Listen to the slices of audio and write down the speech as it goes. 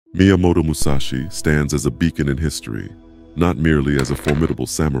Miyamoto Musashi stands as a beacon in history, not merely as a formidable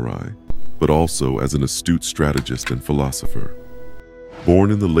samurai, but also as an astute strategist and philosopher.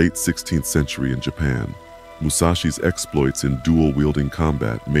 Born in the late 16th century in Japan, Musashi's exploits in dual-wielding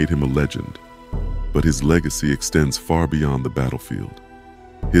combat made him a legend, but his legacy extends far beyond the battlefield.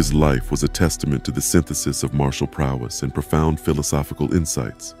 His life was a testament to the synthesis of martial prowess and profound philosophical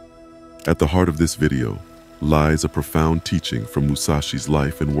insights. At the heart of this video lies a profound teaching from Musashi's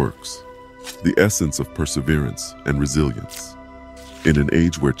life and works, the essence of perseverance and resilience. In an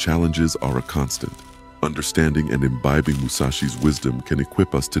age where challenges are a constant, understanding and imbibing Musashi's wisdom can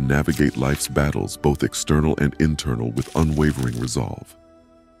equip us to navigate life's battles, both external and internal, with unwavering resolve.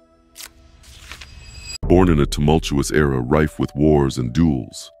 Born in a tumultuous era rife with wars and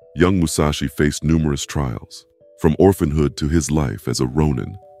duels, young Musashi faced numerous trials. From orphanhood to his life as a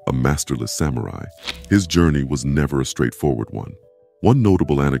ronin, a masterless samurai, his journey was never a straightforward one. One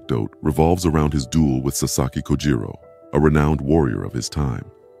notable anecdote revolves around his duel with Sasaki Kojiro, a renowned warrior of his time.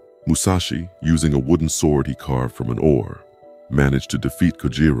 Musashi, using a wooden sword he carved from an oar, managed to defeat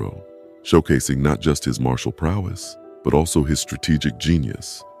Kojiro, showcasing not just his martial prowess, but also his strategic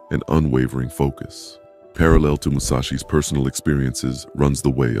genius and unwavering focus. Parallel to Musashi's personal experiences runs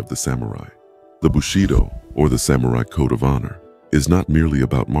the way of the samurai. The Bushido, or the samurai code of honor, is not merely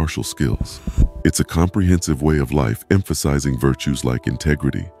about martial skills. It's a comprehensive way of life emphasizing virtues like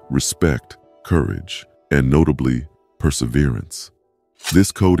integrity, respect, courage, and notably, perseverance.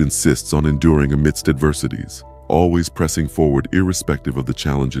 This code insists on enduring amidst adversities, always pressing forward irrespective of the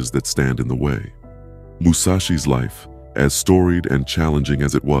challenges that stand in the way. Musashi's life, as storied and challenging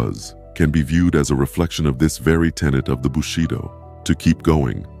as it was, can be viewed as a reflection of this very tenet of the Bushido, to keep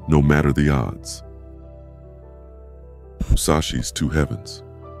going, no matter the odds. Musashi's Two Heavens.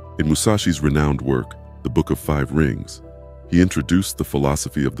 In Musashi's renowned work, The Book of Five Rings, he introduced the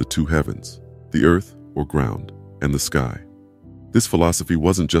philosophy of the two heavens, the earth, or ground, and the sky. This philosophy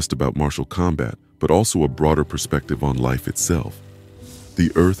wasn't just about martial combat, but also a broader perspective on life itself.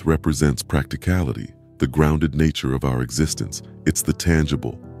 The earth represents practicality, the grounded nature of our existence. It's the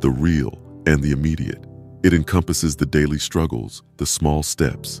tangible, the real, and the immediate. It encompasses the daily struggles, the small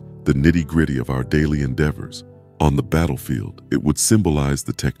steps, the nitty-gritty of our daily endeavors. On the battlefield, it would symbolize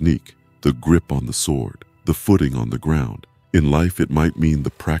the technique, the grip on the sword, the footing on the ground. In life, it might mean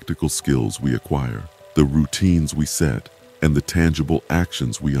the practical skills we acquire, the routines we set, and the tangible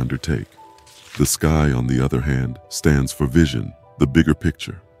actions we undertake. The sky, on the other hand, stands for vision, the bigger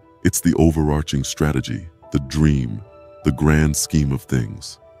picture. It's the overarching strategy, the dream, the grand scheme of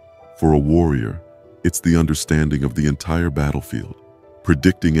things. For a warrior, it's the understanding of the entire battlefield,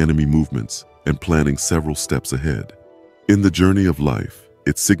 predicting enemy movements, and planning several steps ahead. In the journey of life,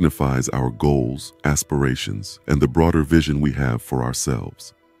 it signifies our goals, aspirations, and the broader vision we have for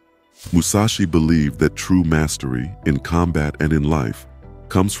ourselves. Musashi believed that true mastery in combat and in life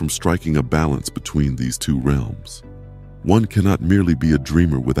comes from striking a balance between these two realms. One cannot merely be a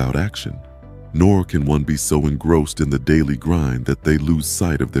dreamer without action, nor can one be so engrossed in the daily grind that they lose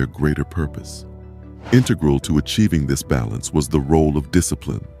sight of their greater purpose. Integral to achieving this balance was the role of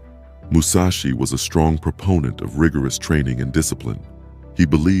discipline. Musashi was a strong proponent of rigorous training and discipline. He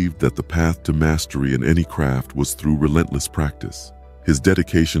believed that the path to mastery in any craft was through relentless practice. His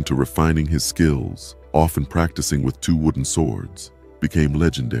dedication to refining his skills, often practicing with two wooden swords, became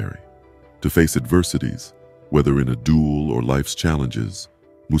legendary. To face adversities, whether in a duel or life's challenges,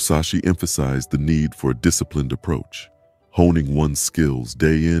 Musashi emphasized the need for a disciplined approach, honing one's skills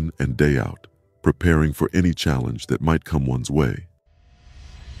day in and day out, preparing for any challenge that might come one's way.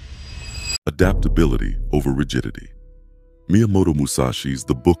 Adaptability over rigidity. Miyamoto Musashi's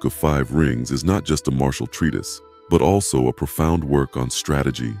The Book of Five Rings is not just a martial treatise, but also a profound work on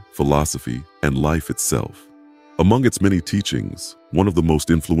strategy, philosophy, and life itself. Among its many teachings, one of the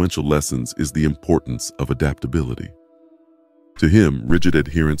most influential lessons is the importance of adaptability. To him, rigid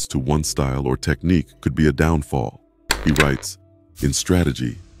adherence to one style or technique could be a downfall. He writes, "In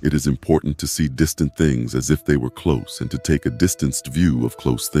strategy, it is important to see distant things as if they were close and to take a distanced view of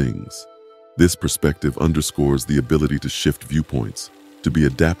close things." This perspective underscores the ability to shift viewpoints, to be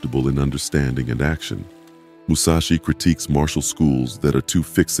adaptable in understanding and action. Musashi critiques martial schools that are too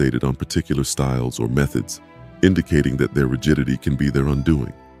fixated on particular styles or methods, indicating that their rigidity can be their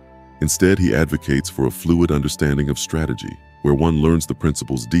undoing. Instead, he advocates for a fluid understanding of strategy, where one learns the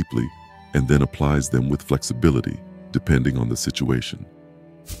principles deeply and then applies them with flexibility, depending on the situation.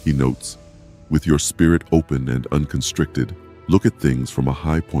 He notes, "With your spirit open and unconstricted, look at things from a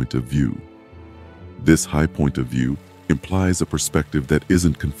high point of view." This high point of view implies a perspective that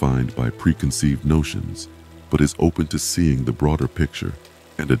isn't confined by preconceived notions, but is open to seeing the broader picture,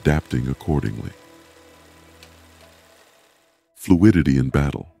 and adapting accordingly. Fluidity in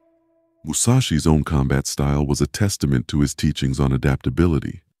battle. Musashi's own combat style was a testament to his teachings on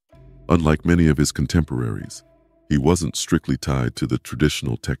adaptability. Unlike many of his contemporaries, he wasn't strictly tied to the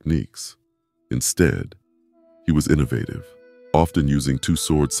traditional techniques. Instead, he was innovative, often using two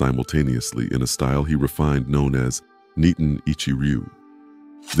swords simultaneously in a style he refined known as Niten Ichi-ryu.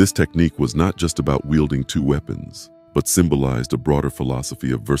 This technique was not just about wielding two weapons, but symbolized a broader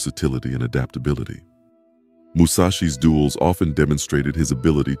philosophy of versatility and adaptability. Musashi's duels often demonstrated his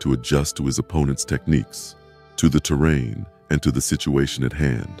ability to adjust to his opponent's techniques, to the terrain, and to the situation at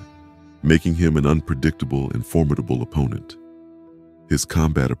hand, making him an unpredictable and formidable opponent. His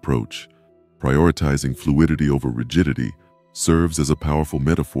combat approach, prioritizing fluidity over rigidity, serves as a powerful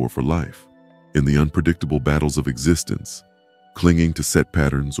metaphor for life. In the unpredictable battles of existence, clinging to set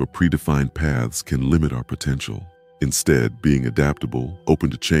patterns or predefined paths can limit our potential. Instead, being adaptable,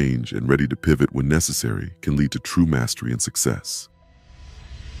 open to change, and ready to pivot when necessary can lead to true mastery and success.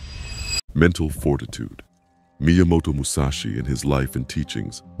 Mental fortitude. Miyamoto Musashi, in his life and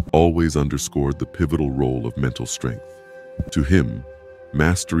teachings, always underscored the pivotal role of mental strength. To him,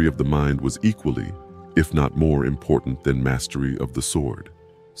 mastery of the mind was equally, if not more important than mastery of the sword.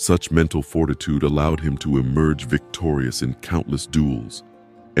 Such mental fortitude allowed him to emerge victorious in countless duels,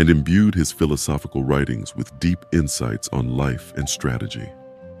 and imbued his philosophical writings with deep insights on life and strategy.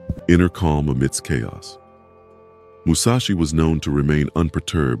 Inner calm amidst chaos. Musashi was known to remain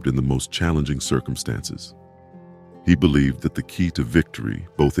unperturbed in the most challenging circumstances. He believed that the key to victory,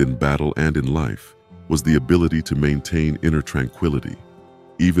 both in battle and in life, was the ability to maintain inner tranquility,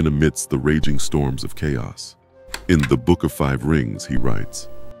 even amidst the raging storms of chaos. In the Book of Five Rings, he writes,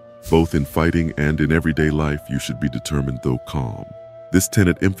 "Both in fighting and in everyday life, you should be determined though calm." This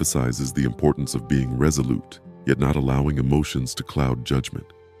tenet emphasizes the importance of being resolute, yet not allowing emotions to cloud judgment.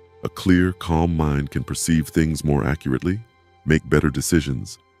 A clear, calm mind can perceive things more accurately, make better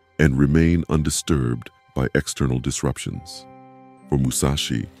decisions, and remain undisturbed by external disruptions. For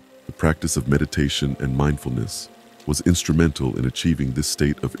Musashi, the practice of meditation and mindfulness was instrumental in achieving this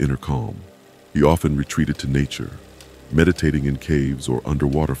state of inner calm. He often retreated to nature, meditating in caves or under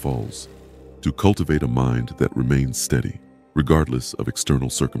waterfalls, to cultivate a mind that remains steady, regardless of external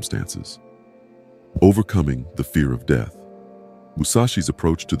circumstances. Overcoming the fear of death. Musashi's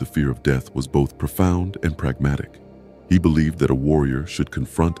approach to the fear of death was both profound and pragmatic. He believed that a warrior should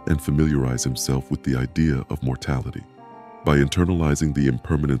confront and familiarize himself with the idea of mortality. By internalizing the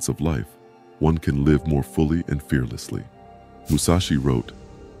impermanence of life, one can live more fully and fearlessly. Musashi wrote,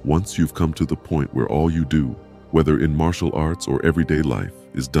 "Once you've come to the point where all you do, whether in martial arts or everyday life,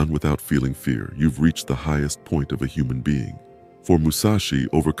 is done without feeling fear, you've reached the highest point of a human being." For Musashi,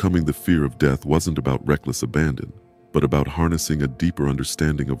 overcoming the fear of death wasn't about reckless abandon, but about harnessing a deeper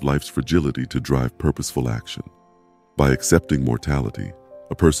understanding of life's fragility to drive purposeful action. By accepting mortality,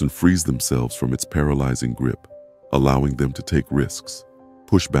 a person frees themselves from its paralyzing grip, allowing them to take risks,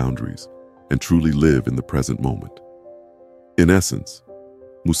 push boundaries, and truly live in the present moment. In essence,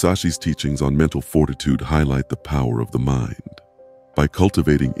 Musashi's teachings on mental fortitude highlight the power of the mind. By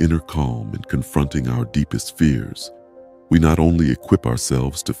cultivating inner calm and confronting our deepest fears, we not only equip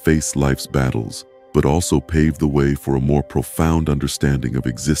ourselves to face life's battles, but also pave the way for a more profound understanding of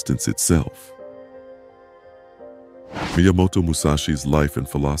existence itself. Miyamoto Musashi's life and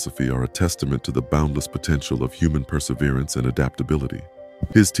philosophy are a testament to the boundless potential of human perseverance and adaptability.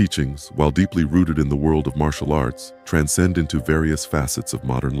 His teachings, while deeply rooted in the world of martial arts, transcend into various facets of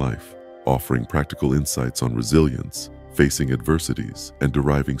modern life, offering practical insights on resilience, facing adversities, and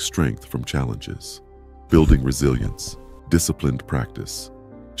deriving strength from challenges. Building resilience, disciplined practice.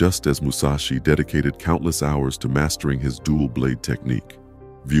 Just as Musashi dedicated countless hours to mastering his dual blade technique,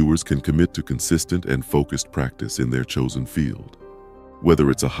 viewers can commit to consistent and focused practice in their chosen field. Whether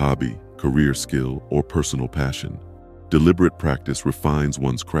it's a hobby, career skill, or personal passion, deliberate practice refines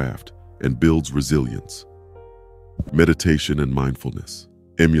one's craft and builds resilience. Meditation and mindfulness.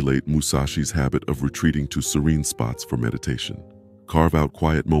 Emulate Musashi's habit of retreating to serene spots for meditation. Carve out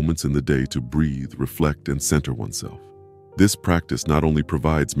quiet moments in the day to breathe, reflect, and center oneself. This practice not only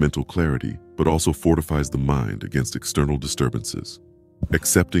provides mental clarity, but also fortifies the mind against external disturbances.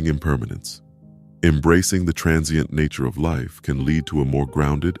 Accepting impermanence. Embracing the transient nature of life can lead to a more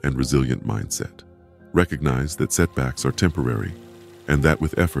grounded and resilient mindset. Recognize that setbacks are temporary, and that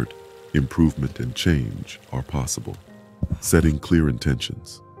with effort, improvement and change are possible. Setting clear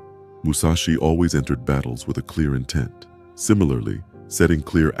intentions. Musashi always entered battles with a clear intent. Similarly, setting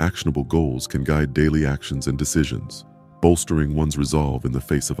clear actionable goals can guide daily actions and decisions, bolstering one's resolve in the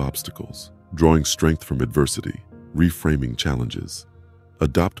face of obstacles, drawing strength from adversity, reframing challenges.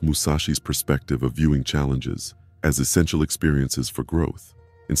 Adopt Musashi's perspective of viewing challenges as essential experiences for growth.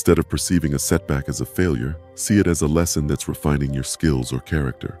 Instead of perceiving a setback as a failure, see it as a lesson that's refining your skills or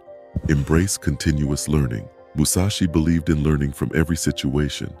character. Embrace continuous learning. Musashi believed in learning from every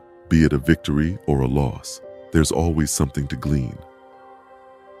situation, be it a victory or a loss. There's always something to glean.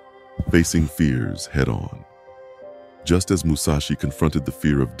 Facing fears head-on. Just as Musashi confronted the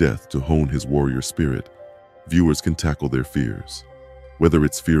fear of death to hone his warrior spirit, viewers can tackle their fears. Whether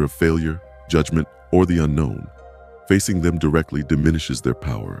it's fear of failure, judgment, or the unknown, facing them directly diminishes their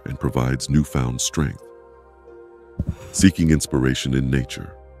power and provides newfound strength. Seeking inspiration in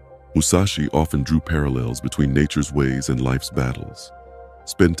nature. Musashi often drew parallels between nature's ways and life's battles.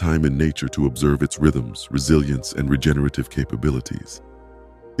 Spend time in nature to observe its rhythms, resilience, and regenerative capabilities.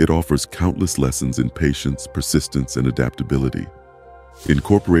 It offers countless lessons in patience, persistence, and adaptability.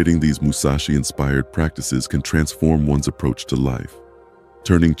 Incorporating these Musashi-inspired practices can transform one's approach to life,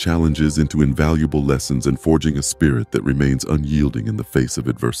 turning challenges into invaluable lessons and forging a spirit that remains unyielding in the face of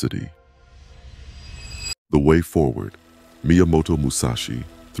adversity. The way forward. Miyamoto Musashi,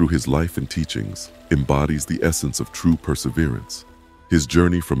 through his life and teachings, embodies the essence of true perseverance. His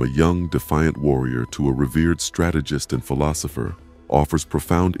journey from a young, defiant warrior to a revered strategist and philosopher offers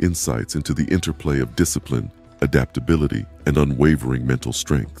profound insights into the interplay of discipline, adaptability, and unwavering mental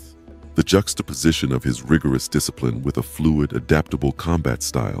strength. The juxtaposition of his rigorous discipline with a fluid, adaptable combat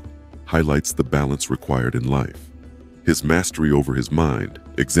style highlights the balance required in life. His mastery over his mind,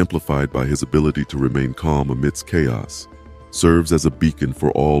 exemplified by his ability to remain calm amidst chaos, serves as a beacon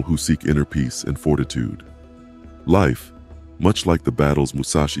for all who seek inner peace and fortitude. Life, much like the battles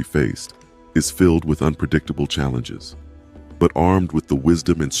Musashi faced, is filled with unpredictable challenges. But armed with the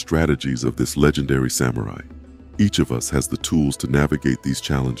wisdom and strategies of this legendary samurai, each of us has the tools to navigate these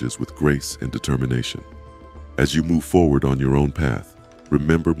challenges with grace and determination. As you move forward on your own path,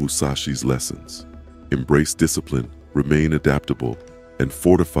 remember Musashi's lessons. Embrace discipline, remain adaptable, and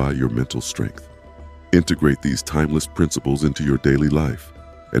fortify your mental strength. Integrate these timeless principles into your daily life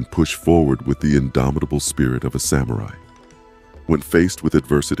and push forward with the indomitable spirit of a samurai. When faced with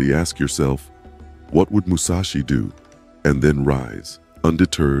adversity, ask yourself, what would Musashi do? And then rise,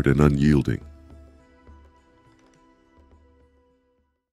 undeterred and unyielding,